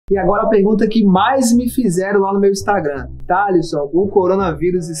E agora a pergunta que mais me fizeram lá no meu Instagram. Thalisson, o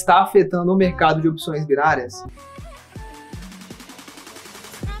coronavírus está afetando o mercado de opções binárias?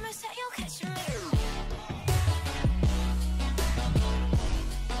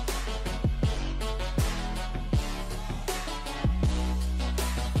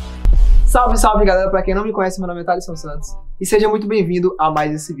 Salve, salve galera, para quem não me conhece, meu nome é Thalisson Santos e seja muito bem-vindo a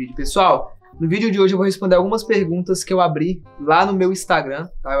mais esse vídeo. Pessoal, no vídeo de hoje eu vou responder algumas perguntas que eu abri lá no meu Instagram,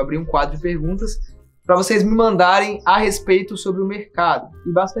 tá? Eu abri um quadro de perguntas para vocês me mandarem a respeito sobre o mercado.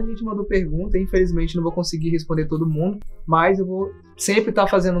 E bastante gente mandou pergunta, infelizmente não vou conseguir responder todo mundo, mas eu vou sempre estar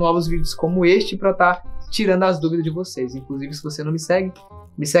fazendo novos vídeos como este para estar tirando as dúvidas de vocês. Inclusive, se você não me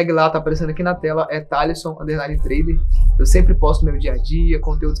segue lá, tá aparecendo aqui na tela, é Thalisson_Trader. Eu sempre posto meu dia a dia,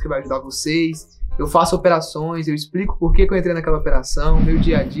 conteúdos que vai ajudar vocês. Eu faço operações, eu explico por que eu entrei naquela operação, meu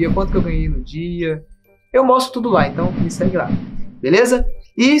dia a dia, quanto que eu ganhei no dia. Eu mostro tudo lá, então me segue lá, beleza?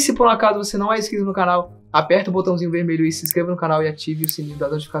 E se por um acaso você não é inscrito no canal, aperta o botãozinho vermelho e se inscreva no canal e ative o sininho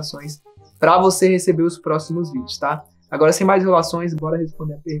das notificações para você receber os próximos vídeos, tá? Agora, sem mais enrolações, bora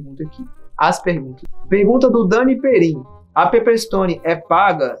responder a pergunta aqui. As perguntas. Pergunta do Dani Perim. A Pepperstone é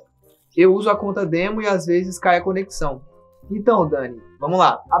paga? Eu uso a conta demo e às vezes cai a conexão. Então, Dani, vamos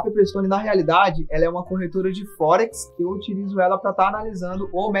lá. A Pepperstone, na realidade, ela é uma corretora de Forex que eu utilizo ela para estar analisando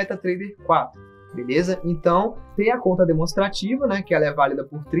o MetaTrader 4, beleza? Então, tem a conta demonstrativa, né, que ela é válida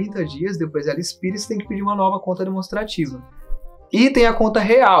por 30 dias, depois ela expira e você tem que pedir uma nova conta demonstrativa. E tem a conta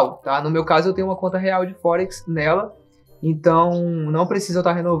real, tá? No meu caso, eu tenho uma conta real de Forex nela, então não precisa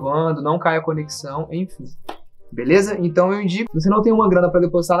estar renovando, não cai a conexão, enfim. Beleza? Então eu indico, se você não tem uma grana para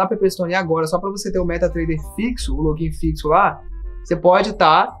depositar na Pepperstone agora, só para você ter o MetaTrader fixo, o login fixo lá, você pode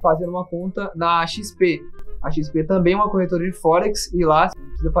estar fazendo uma conta na XP. A XP também é uma corretora de Forex e lá você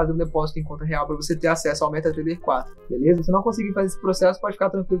precisa fazer um depósito em conta real para você ter acesso ao MetaTrader 4, beleza? Se não conseguir fazer esse processo, pode ficar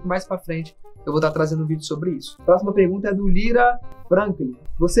tranquilo que mais para frente eu vou estar trazendo um vídeo sobre isso. A próxima pergunta é do Lira Franklin.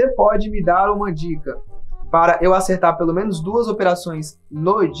 Você pode me dar uma dica para eu acertar pelo menos 2 operações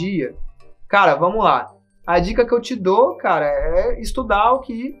no dia? Cara, vamos lá. A dica que eu te dou, cara, é estudar o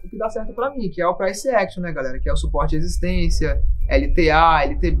que dá certo para mim, que é o Price Action, né, galera? Que é o suporte de resistência, LTA,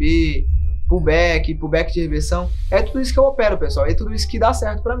 LTB, pullback de reversão. É tudo isso que eu opero, pessoal. É tudo isso que dá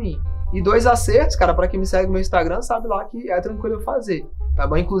certo para mim. E 2 acertos, cara, para quem me segue no meu Instagram, sabe lá que é tranquilo eu fazer, tá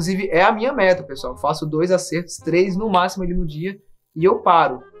bom? Inclusive, é a minha meta, pessoal. Eu faço 2 acertos, 3 no máximo ali no dia e eu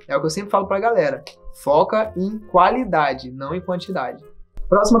paro. É o que eu sempre falo pra galera. Foca em qualidade, não em quantidade.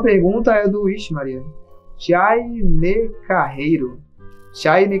 Próxima pergunta é do Maria. Chaine Carreiro,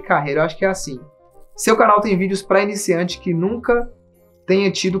 acho que é assim. Seu canal tem vídeos para iniciante que nunca tenha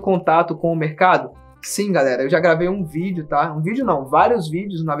tido contato com o mercado? Sim, galera, eu já gravei um vídeo, tá? Um vídeo não, vários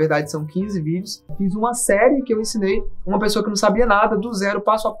vídeos, na verdade são 15 vídeos. Fiz uma série que eu ensinei uma pessoa que não sabia nada, do zero,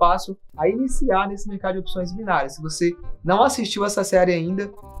 passo a passo, a iniciar nesse mercado de opções binárias. Se você não assistiu essa série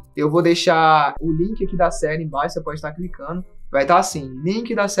ainda, eu vou deixar o link aqui da série embaixo, você pode estar clicando. Vai estar assim,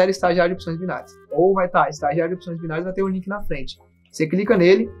 link da série Estagiário de Opções Binárias. Ou vai estar Estagiário de Opções Binárias, vai ter o link na frente. Você clica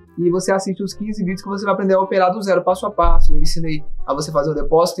nele e você assiste os 15 vídeos que você vai aprender a operar do zero, passo a passo. Eu ensinei a você fazer um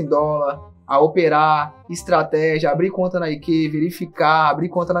depósito em dólar, a operar, estratégia, abrir conta na IQ, verificar, abrir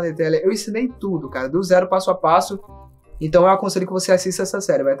conta na Netelia. Eu ensinei tudo, cara, do zero, passo a passo. Então eu aconselho que você assista essa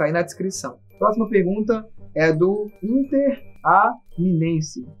série, vai estar aí na descrição. Próxima pergunta é do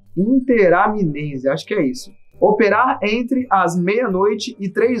Interaminense, acho que é isso. Operar entre as meia-noite e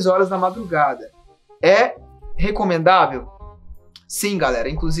 3 horas da madrugada é recomendável? Sim, galera.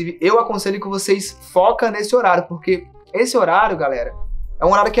 Inclusive, eu aconselho que vocês foquem nesse horário, porque esse horário, galera, é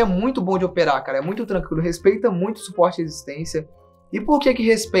um horário que é muito bom de operar, cara. É muito tranquilo, respeita muito o suporte e resistência. E por que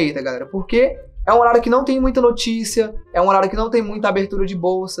respeita, galera? Porque é um horário que não tem muita notícia, é um horário que não tem muita abertura de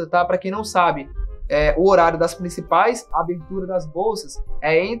bolsa, tá? Para quem não sabe, o horário das principais aberturas das bolsas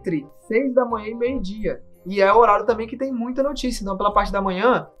é entre 6 da manhã e meio-dia. E é o horário também que tem muita notícia. Então, pela parte da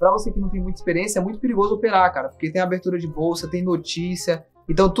manhã, para você que não tem muita experiência, é muito perigoso operar, cara. Porque tem abertura de bolsa, tem notícia.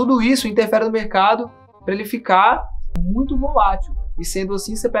 Então, tudo isso interfere no mercado para ele ficar muito volátil. E sendo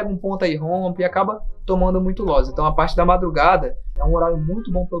assim, você pega um ponto aí, rompe e acaba tomando muito loss. Então, a parte da madrugada é um horário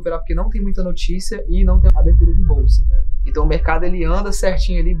muito bom para operar, porque não tem muita notícia e não tem abertura de bolsa. Então, o mercado ele anda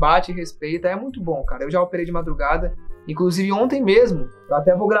certinho ali, bate e respeita. É muito bom, cara. Eu já operei de madrugada. Inclusive, ontem mesmo, eu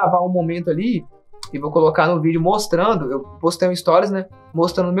até vou gravar um momento ali e vou colocar no vídeo mostrando, eu postei um stories, né,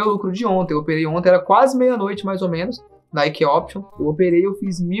 mostrando o meu lucro de ontem. Eu operei ontem, era quase meia-noite mais ou menos, na IQ Option. Eu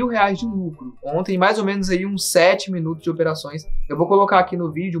fiz R$1.000 de lucro. Ontem, mais ou menos aí uns 7 minutos de operações. Eu vou colocar aqui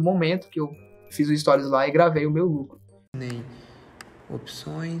no vídeo o momento que eu fiz o stories lá e gravei o meu lucro.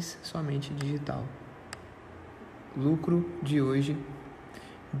 Opções somente digital. Lucro de hoje,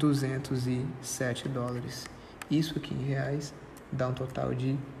 207 dólares. Isso aqui em reais dá um total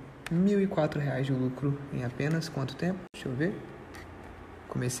de R$1.004 de lucro em apenas quanto tempo? Deixa eu ver.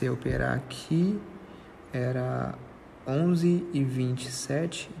 Comecei a operar aqui, era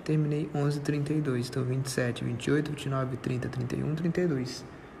 11h27 e terminei 11h32. Então 27, 28, 29, 30, 31, 32.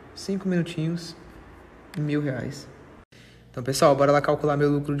 5 minutinhos, R$1.000. Então, pessoal, bora lá calcular meu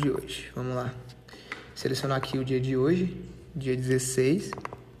lucro de hoje. Vamos lá. Selecionar aqui o dia de hoje, dia 16.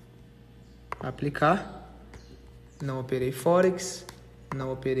 Aplicar. Não operei Forex,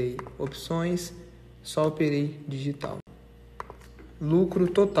 não operei opções, só operei digital. Lucro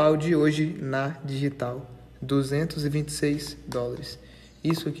total de hoje na digital, 226 dólares.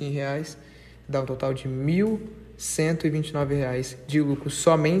 Isso aqui em reais dá um total de R$1.129 de lucro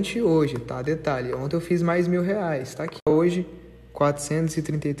somente hoje, tá? Detalhe, ontem eu fiz mais R$1.000, tá aqui. Hoje,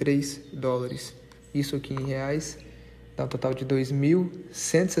 433 dólares. Isso aqui em reais dá um total de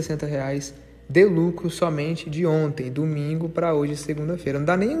R$2.160 de lucro somente de ontem, domingo, para hoje, segunda-feira. Não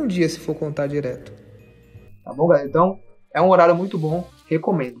dá nem um dia se for contar direto. Tá bom, galera? Então, é um horário muito bom,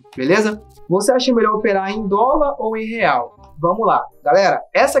 recomendo, beleza? Você acha melhor operar em dólar ou em real? Vamos lá. Galera,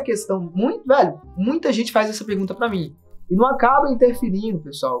 essa questão, muita gente faz essa pergunta para mim. E não acaba interferindo,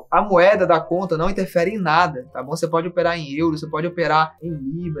 pessoal. A moeda da conta não interfere em nada, tá bom? Você pode operar em euro, você pode operar em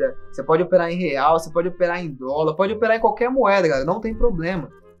libra, você pode operar em real, você pode operar em dólar, pode operar em qualquer moeda, galera. Não tem problema,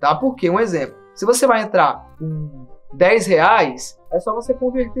 tá? Porque, um exemplo, se você vai entrar com R$10, é só você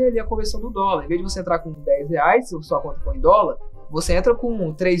converter ali a conversão do dólar. Em vez de você entrar com R$10, se sua conta for em dólar, você entra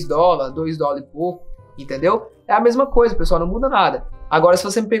com 3 dólares, 2 dólares e pouco, entendeu? É a mesma coisa, pessoal, não muda nada. Agora, se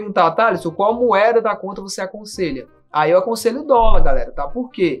você me perguntar, Thalisson, qual moeda da conta você aconselha? Aí eu aconselho dólar, galera, tá? Por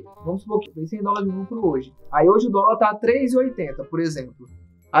quê? Vamos supor que eu pensei em dólar de lucro hoje. Aí hoje o dólar tá R$3,80, por exemplo.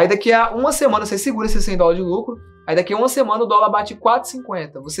 Aí daqui a uma semana você segura esses 100 dólares de lucro. Aí daqui a uma semana o dólar bate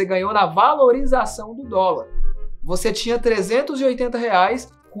R$4,50. Você ganhou na valorização do dólar. Você tinha R$380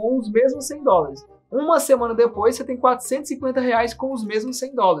 com os mesmos 100 dólares. Uma semana depois você tem R$450 com os mesmos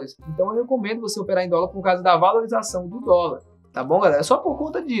 100 dólares. Então eu recomendo você operar em dólar por causa da valorização do dólar. Tá bom, galera? É só por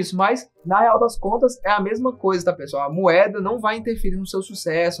conta disso, mas na real das contas é a mesma coisa, tá, pessoal? A moeda não vai interferir no seu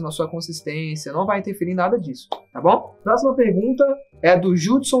sucesso, na sua consistência, não vai interferir em nada disso, tá bom? Próxima pergunta é do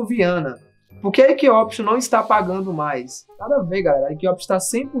Judson Viana. Por que a Equioption não está pagando mais? Nada a ver, galera. A Equioption está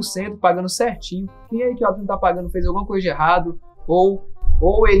 100% pagando certinho. Quem a Equioption não está pagando fez alguma coisa de errado, ou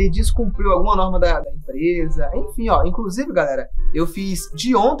ele descumpriu alguma norma da empresa. Enfim, ó. Inclusive, galera, eu fiz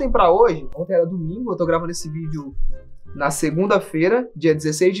de ontem para hoje. Ontem era domingo, eu tô gravando esse vídeo na segunda-feira, dia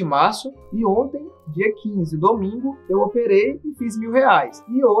 16 de março. E ontem, dia 15, domingo, eu operei e fiz R$1.000.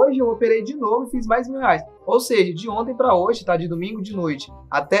 E hoje eu operei de novo e fiz mais R$1.000. Ou seja, de ontem para hoje, tá? De domingo de noite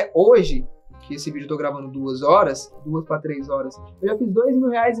até hoje, que esse vídeo eu tô gravando 2 horas, 2 para 3 horas, eu já fiz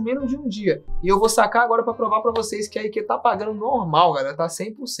R$2.000 em menos de um dia. E eu vou sacar agora para provar para vocês que a IQ tá pagando normal, galera, tá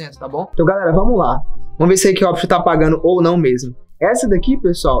 100%, tá bom? Então, galera, vamos lá. Vamos ver se a Equioption tá pagando ou não mesmo. Essa daqui,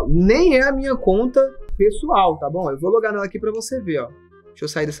 pessoal, nem é a minha conta pessoal, tá bom? Eu vou logar nela aqui para você ver, ó. Deixa eu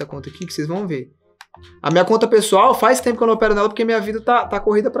sair dessa conta aqui que vocês vão ver. A minha conta pessoal faz tempo que eu não opero nela porque minha vida tá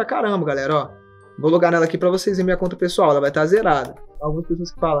corrida pra caramba, galera, ó. Vou logar nela aqui pra vocês verem minha conta pessoal, ela vai estar zerada. Algumas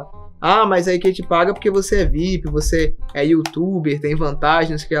pessoas que falam, ah, mas aí que te paga porque você é VIP, você é youtuber, tem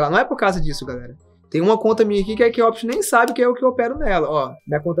vantagem, não sei o que lá. Não é por causa disso, galera. Tem uma conta minha aqui que a Equioption nem sabe que é o que eu opero nela, ó.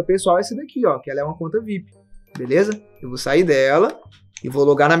 Minha conta pessoal é essa daqui, ó, que ela é uma conta VIP, beleza? Eu vou sair dela e vou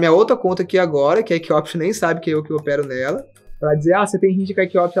logar na minha outra conta aqui agora, que a Equioption nem sabe que é eu que opero nela. Pra dizer, ah, você tem risco que a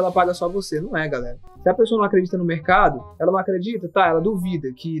Equioption ela paga só você. Não é, galera. Se a pessoa não acredita no mercado, ela não acredita, tá? Ela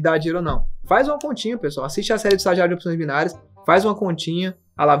duvida que dá dinheiro ou não. Faz uma continha, pessoal. Assiste a série de estagiário de opções binárias, faz uma continha,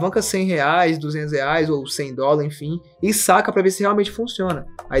 alavanca R$100, R$200 ou 100 dólares, enfim, e saca pra ver se realmente funciona.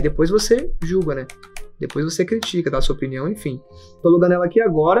 Aí depois você julga, né? Depois você critica, dá a sua opinião, enfim. Tô logando ela aqui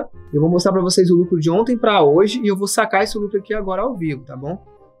agora. Eu vou mostrar pra vocês o lucro de ontem pra hoje e eu vou sacar esse lucro aqui agora ao vivo, tá bom?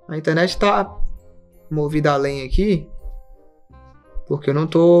 A internet tá movida a lenha aqui, porque eu não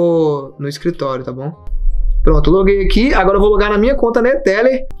tô no escritório, tá bom? Pronto, loguei aqui. Agora eu vou logar na minha conta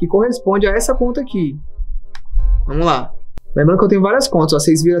Neteller, que corresponde a essa conta aqui. Vamos lá. Lembrando que eu tenho várias contas, ó.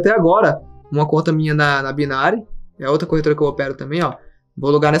 Vocês viram até agora uma conta minha na Binárias. É outra corretora que eu opero também, ó. Vou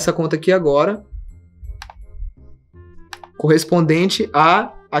logar nessa conta aqui agora, correspondente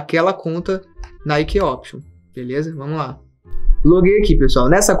a aquela conta na Equioption. Beleza? Vamos lá. Loguei aqui, pessoal.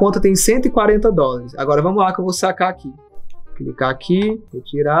 Nessa conta tem 140 dólares. Agora vamos lá que eu vou sacar aqui. Clicar aqui,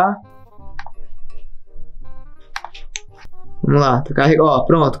 retirar. Vamos lá, tá carregando. Ó,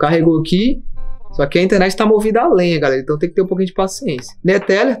 pronto, carregou aqui. Só que a internet tá movida a lenha, galera. Então tem que ter um pouquinho de paciência.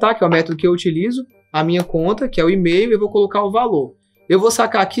 Neteller, tá? Que é o método que eu utilizo. A minha conta, que é o e-mail, e eu vou colocar o valor. Eu vou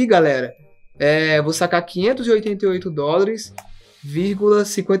sacar aqui, galera, vou sacar 588 dólares,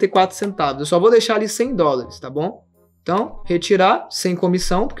 54 centavos. Eu só vou deixar ali 100 dólares, tá bom? Então, retirar sem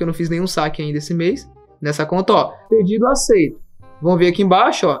comissão, porque eu não fiz nenhum saque ainda esse mês. Nessa conta, ó, pedido aceito. Vamos ver aqui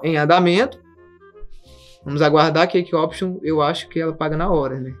embaixo, ó, em andamento. Vamos aguardar que a option, eu acho que ela paga na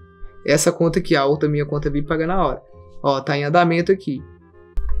hora, né? Essa conta aqui, a outra minha conta VIP paga na hora. Ó, tá em andamento aqui.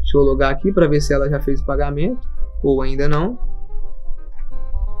 Deixa eu logar aqui para ver se ela já fez o pagamento ou ainda não.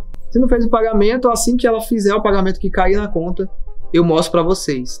 Se não fez o pagamento, assim que ela fizer o pagamento que cair na conta, eu mostro para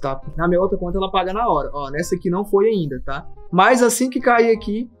vocês, tá? Na minha outra conta ela paga na hora. Ó, nessa aqui não foi ainda, tá? Mas assim que cair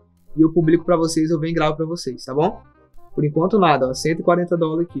aqui, eu publico para vocês, eu venho e gravo para vocês, tá bom? Por enquanto nada, ó, 140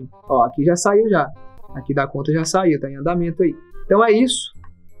 dólares aqui. Ó, aqui já saiu já. Aqui da conta já saiu, tá em andamento aí. Então é isso.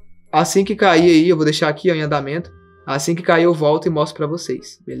 Assim que cair aí, eu vou deixar aqui ó, em andamento. Assim que cair eu volto e mostro pra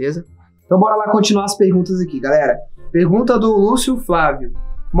vocês, beleza? Então bora lá continuar as perguntas aqui, galera. Pergunta do Lúcio Flávio.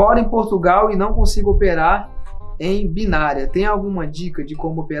 Moro em Portugal e não consigo operar em binária. Tem alguma dica de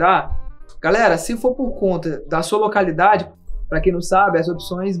como operar? Galera, se for por conta da sua localidade, pra quem não sabe, as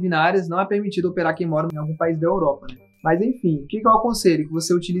opções binárias não é permitido operar quem mora em algum país da Europa, né? Mas enfim, o que eu aconselho? Que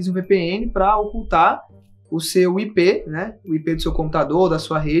você utilize um VPN para ocultar o seu IP, né? O IP do seu computador, da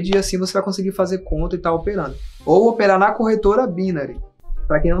sua rede, e assim você vai conseguir fazer conta e estar operando. Ou operar na corretora Binary.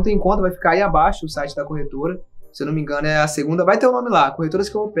 Para quem não tem conta, vai ficar aí abaixo o site da corretora. Se eu não me engano, é a segunda. Vai ter o nome lá, corretoras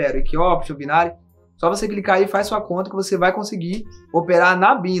que eu opero, e que Option, Binário. Só você clicar aí e faz sua conta que você vai conseguir operar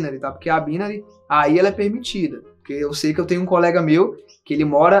na Binary, tá? Porque a Binary, aí ela é permitida. Porque eu sei que eu tenho um colega meu que ele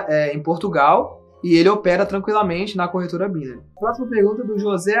mora em Portugal e ele opera tranquilamente na corretora Binária. Próxima pergunta do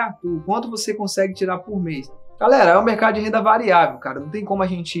José Arthur. Quanto você consegue tirar por mês? Galera, é um mercado de renda variável, cara. Não tem como a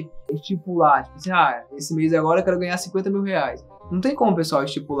gente estipular. Tipo assim, esse mês agora eu quero ganhar 50 mil reais. Não tem como, pessoal,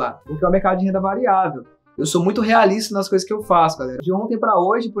 estipular. Porque é um mercado de renda variável. Eu sou muito realista nas coisas que eu faço, galera. De ontem para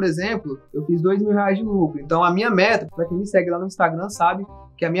hoje, por exemplo, eu fiz 2 mil reais de lucro. Então a minha meta, para quem me segue lá no Instagram sabe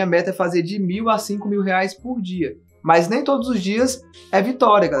que a minha meta é fazer de 1.000 a 5 mil reais por dia. Mas nem todos os dias é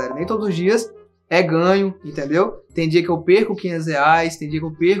vitória, galera. Nem todos os dias é ganho, entendeu? Tem dia que eu perco 500 reais, tem dia que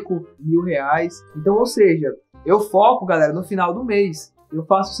eu perco 1.000 reais. Então, ou seja, eu foco, galera, no final do mês. Eu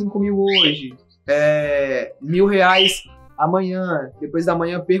faço 5 mil hoje, 1.000 reais amanhã, depois da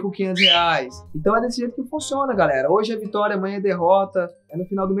manhã eu perco 500 reais. Então é desse jeito que funciona, galera. Hoje é vitória, amanhã é derrota, é no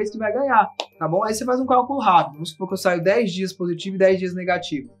final do mês que vai ganhar, tá bom? Aí você faz um cálculo rápido. Vamos supor que eu saio 10 dias positivo e 10 dias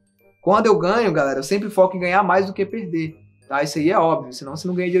negativo. Quando eu ganho, galera, eu sempre foco em ganhar mais do que perder. Tá? Isso aí é óbvio, senão você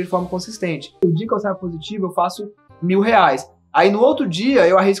não ganha dinheiro de forma consistente. O dia que eu saio positivo, eu faço 1.000 reais. Aí no outro dia,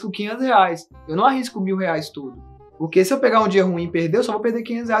 eu arrisco 500 reais. Eu não arrisco 1.000 reais tudo. Porque se eu pegar um dia ruim e perder, eu só vou perder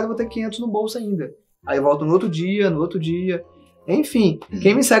 500 reais e vou ter 500 no bolso ainda. Aí eu volto no outro dia. Enfim,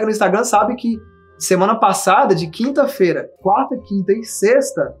 quem me segue no Instagram sabe que semana passada, de quinta-feira, quarta, quinta e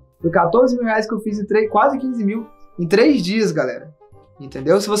sexta, foi 14 mil reais que eu fiz em quase 15 mil em 3 dias, galera.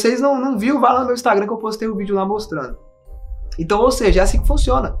 Entendeu? Se vocês não viram, vai lá no meu Instagram que eu postei um vídeo lá mostrando. Então, ou seja, é assim que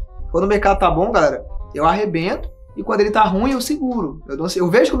funciona. Quando o mercado tá bom, galera, eu arrebento. E quando ele tá ruim, eu seguro. Eu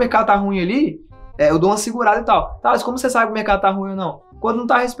vejo que o mercado tá ruim ali, eu dou uma segurada e tal. Tá, mas como você sabe que o mercado tá ruim ou não? Quando não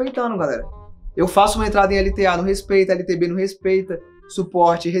tá respeitando, galera. Eu faço uma entrada em LTA, não respeita, LTB não respeita,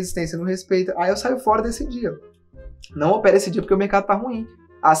 suporte e resistência não respeita. Aí eu saio fora desse dia. Não opera esse dia porque o mercado tá ruim.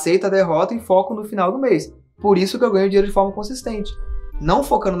 Aceita a derrota e foco no final do mês. Por isso que eu ganho dinheiro de forma consistente. Não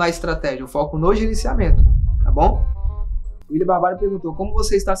focando na estratégia, eu foco no gerenciamento. Tá bom? O William Barbalho perguntou como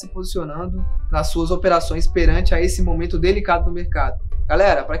você está se posicionando nas suas operações perante a esse momento delicado do mercado.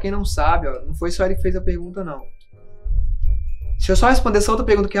 Galera, para quem não sabe, ó, não foi só ele que fez a pergunta, não. Deixa eu só responder essa outra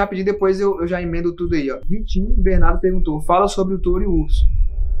pergunta aqui rapidinho, depois eu já emendo tudo aí. Ó. Vitinho Bernardo perguntou, fala sobre o touro e o urso.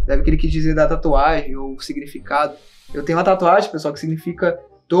 Deve que ele quis dizer da tatuagem ou o significado. Eu tenho uma tatuagem, pessoal, que significa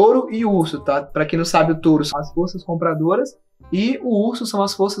touro e urso, tá? Para quem não sabe, o touro são as forças compradoras e o urso são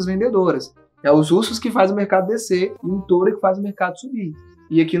as forças vendedoras. É os ursos que fazem o mercado descer e o touro que faz o mercado subir.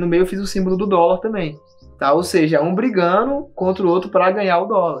 E aqui no meio eu fiz o símbolo do dólar também, tá? Ou seja, um brigando contra o outro para ganhar o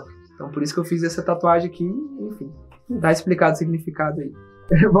dólar. Então por isso que eu fiz essa tatuagem aqui, enfim, tá explicado o significado aí.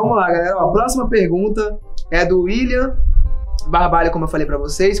 Vamos lá, galera. Ó, a próxima pergunta é do William Barbalho, como eu falei para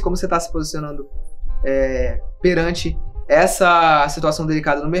vocês, como você está se posicionando perante essa situação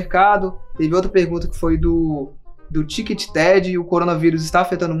delicada no mercado. Teve outra pergunta que foi do Ticket TED, o coronavírus está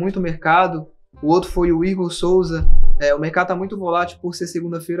afetando muito o mercado. O outro foi o Igor Souza, o mercado está muito volátil por ser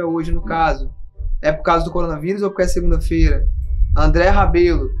segunda-feira hoje no caso. É por causa do coronavírus ou porque é segunda-feira? André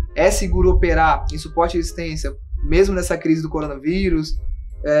Rabelo, é seguro operar em suporte e resistência mesmo nessa crise do coronavírus?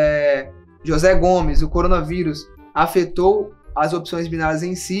 José Gomes, o coronavírus afetou as opções binárias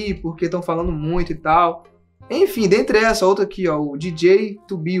em si porque estão falando muito e tal. Enfim, dentre essa, outra aqui, ó, o DJ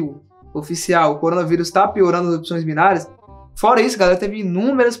Tubil, oficial, o coronavírus está piorando as opções binárias. Fora isso, galera, teve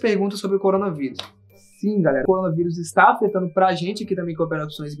inúmeras perguntas sobre o coronavírus. Sim, galera, o coronavírus está afetando pra gente aqui também que opera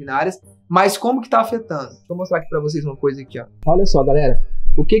opções binárias, mas como que tá afetando? Deixa eu mostrar aqui pra vocês uma coisa aqui, ó. Olha só, galera,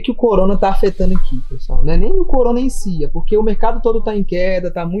 o que o corona tá afetando aqui, pessoal? Não é nem o corona em si, é porque o mercado todo tá em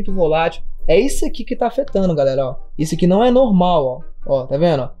queda, tá muito volátil. É isso aqui que tá afetando, galera, ó. Isso aqui não é normal, ó. Ó, tá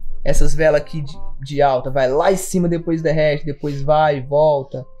vendo, ó? Essas velas aqui de alta, vai lá em cima, depois derrete, depois vai e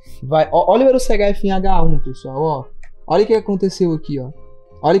volta. Vai. Ó, olha o CHF em H1, pessoal, ó. Olha o que aconteceu aqui, ó.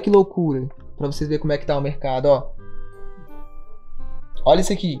 Olha que loucura. Pra vocês verem como é que tá o mercado, ó. Olha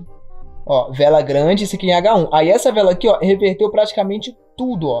isso aqui. Ó, vela grande, isso aqui em H1. Aí essa vela aqui, ó, reverteu praticamente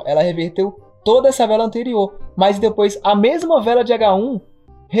tudo, ó. Ela reverteu toda essa vela anterior. Mas depois, a mesma vela de H1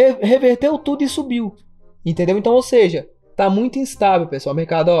 reverteu tudo e subiu. Entendeu? Então, ou seja, tá muito instável, pessoal. O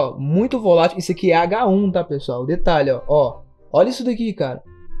mercado, ó, muito volátil. Isso aqui é H1, tá, pessoal? Detalhe, ó. Olha isso daqui, cara.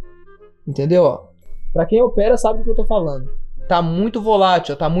 Entendeu, ó? Pra quem opera sabe do que eu tô falando. Tá muito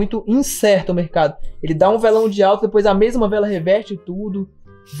volátil, tá muito incerto o mercado. Ele dá um velão de alta, depois a mesma vela reverte tudo.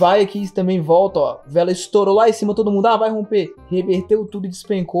 Vai aqui e também volta, ó. Vela estourou lá em cima, todo mundo, vai romper. Reverteu tudo e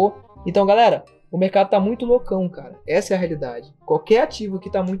despencou. Então, galera, o mercado tá muito loucão, cara. Essa é a realidade. Qualquer ativo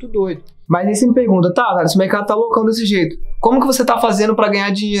aqui tá muito doido. Mas aí você me pergunta, tá, cara, se o mercado tá loucão desse jeito, como que você tá fazendo pra ganhar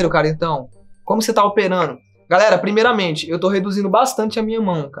dinheiro, cara, então? Como você tá operando? Galera, primeiramente, eu tô reduzindo bastante a minha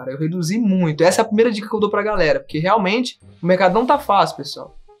mão, cara. Eu reduzi muito. Essa é a primeira dica que eu dou pra galera. Porque realmente o mercado não tá fácil,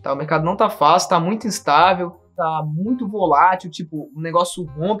 pessoal. Tá? O mercado não tá fácil, tá muito instável, tá muito volátil. Tipo, o negócio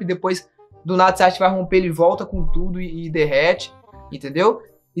rompe, depois do nada você acha que vai romper, ele volta com tudo e derrete. Entendeu?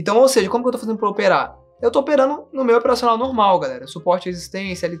 Então, ou seja, como que eu tô fazendo pra operar? Eu tô operando no meu operacional normal, galera. Suporte à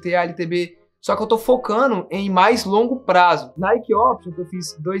existência, LTA, LTB. Só que eu tô focando em mais longo prazo. Na Option, que eu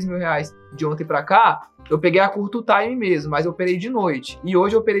fiz R$2.000 de ontem pra cá, eu peguei a curto time mesmo, mas eu operei de noite. E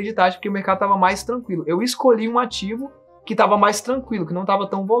hoje eu operei de tarde porque o mercado tava mais tranquilo. Eu escolhi um ativo que tava mais tranquilo, que não tava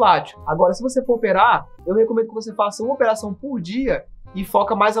tão volátil. Agora, se você for operar, eu recomendo que você faça uma operação por dia e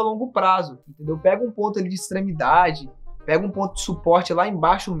foca mais a longo prazo, entendeu? Pega um ponto ali de extremidade, pega um ponto de suporte lá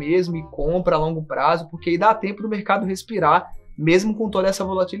embaixo mesmo e compra a longo prazo, porque aí dá tempo do mercado respirar, mesmo com toda essa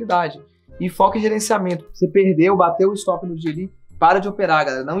volatilidade. E foca em gerenciamento. Você perdeu, bateu o stop no dia ali, para de operar,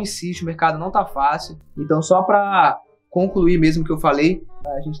 galera. Não insiste, o mercado não tá fácil. Então, só para concluir mesmo o que eu falei,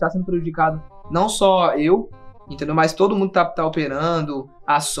 a gente tá sendo prejudicado, não só eu, entendeu? Mas todo mundo tá operando,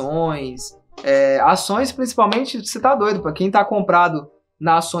 ações. Ações, principalmente, você tá doido, para quem tá comprado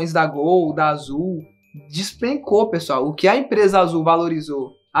nas ações da Gol, da Azul, despencou, pessoal. O que a empresa Azul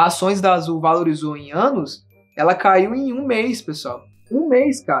valorizou, as ações da Azul valorizou em anos, ela caiu em um mês, pessoal. Um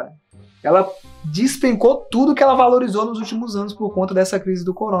mês, cara. Ela despencou tudo que ela valorizou nos últimos anos por conta dessa crise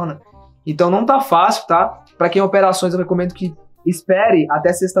do corona. Então não tá fácil, tá? Para quem opera ações, eu recomendo que espere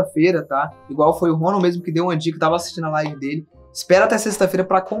até sexta-feira, tá? Igual foi o Ronald mesmo que deu uma dica, tava assistindo a live dele. Espera até sexta-feira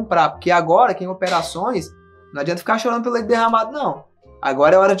para comprar, porque agora quem opera ações, não adianta ficar chorando pelo leite derramado, não.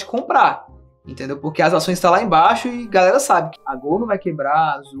 Agora é hora de comprar, entendeu? Porque as ações estão lá embaixo e a galera sabe que a Gol não vai quebrar,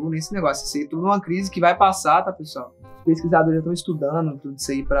 a Azul, nem esse negócio. Isso aí é tudo uma crise que vai passar, tá, pessoal? Os pesquisadores já estão estudando tudo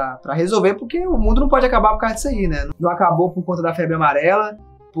isso aí para resolver, porque o mundo não pode acabar por causa disso aí, né? Não acabou por conta da febre amarela,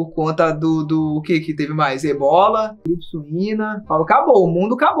 por conta do que teve mais? Ebola, gripe suína. Falou, acabou, o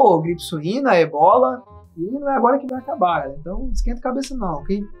mundo acabou. Gripe suína, ebola, e não é agora que vai acabar, galera. Então não esquenta a cabeça não.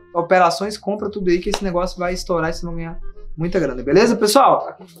 Quem operações, compra tudo aí que esse negócio vai estourar e vocês vão ganhar muita grana, beleza,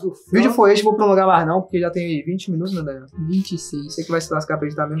 pessoal? O vídeo foi este, vou prolongar mais não, porque já tem 20 minutos, né, Daniel? 26. Você que vai se lascar pra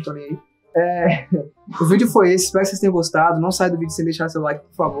editar mesmo, tô nem aí. O vídeo foi esse, espero que vocês tenham gostado. Não sai do vídeo sem deixar seu like,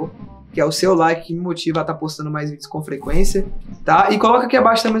 por favor, que é o seu like que me motiva a estar postando mais vídeos com frequência, tá? E coloca aqui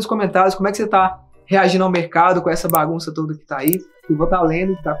abaixo também nos comentários como é que você tá reagindo ao mercado com essa bagunça toda que tá aí. Eu vou estar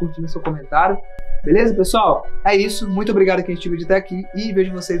lendo e tá curtindo o seu comentário. Beleza, pessoal? É isso, muito obrigado a quem assistiu o vídeo até aqui e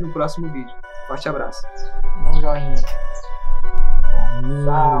vejo vocês no próximo vídeo. Forte abraço. Dá um joinha.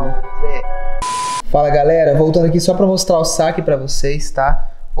 Fala, galera, voltando aqui só para mostrar o saque para vocês, tá?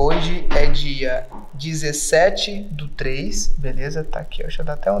 Hoje é dia 17/3, beleza? Tá aqui, ó. Deixa eu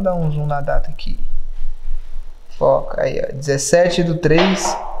dar até dar um zoom na data aqui. Foca aí, ó.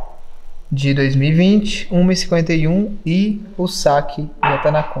 17/3 de 2020, 1h51 e o saque já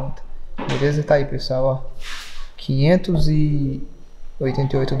tá na conta. Beleza? Tá aí, pessoal, ó.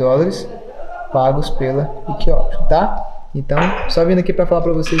 588 dólares pagos pela Option, tá? Então, só vindo aqui para falar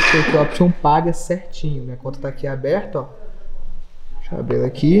para vocês que a Option paga certinho. Minha conta tá aqui aberta, ó. Deixa eu abrir ela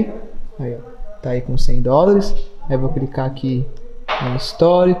aqui. Aí, ó. Tá aí com 100 dólares. Aí vou clicar aqui no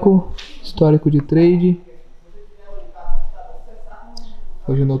histórico de trade.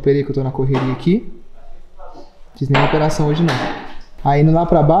 Hoje eu não operei que eu tô na correria aqui. Fiz nenhuma operação hoje não. Aí indo lá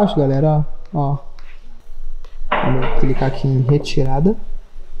pra baixo, galera, ó. Vou clicar aqui em retirada.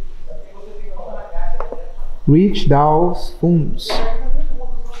 Reach down funds.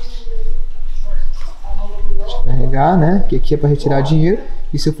 Deixa eu carregar, né? Que aqui é para retirar dinheiro.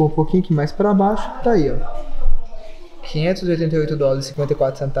 E se eu for um pouquinho aqui mais para baixo, tá aí, ó.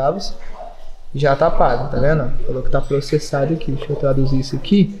 $588,54. Já tá pago, tá vendo? Falou que tá processado aqui. Deixa eu traduzir isso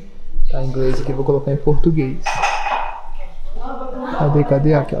aqui. Tá em inglês aqui, vou colocar em português.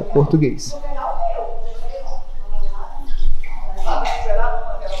 Cadê? Aqui, ó, português.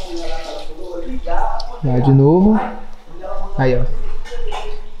 Vai de novo. Aí, ó.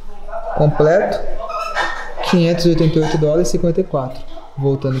 Completo. $588,54.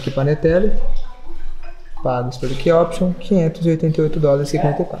 Voltando aqui para a Netele. Pagos pelo Key Option.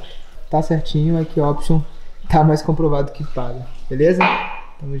 $588,54. Tá certinho, é que Option tá mais comprovado que paga. Beleza?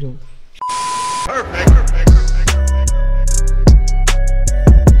 Tamo junto. Perfect.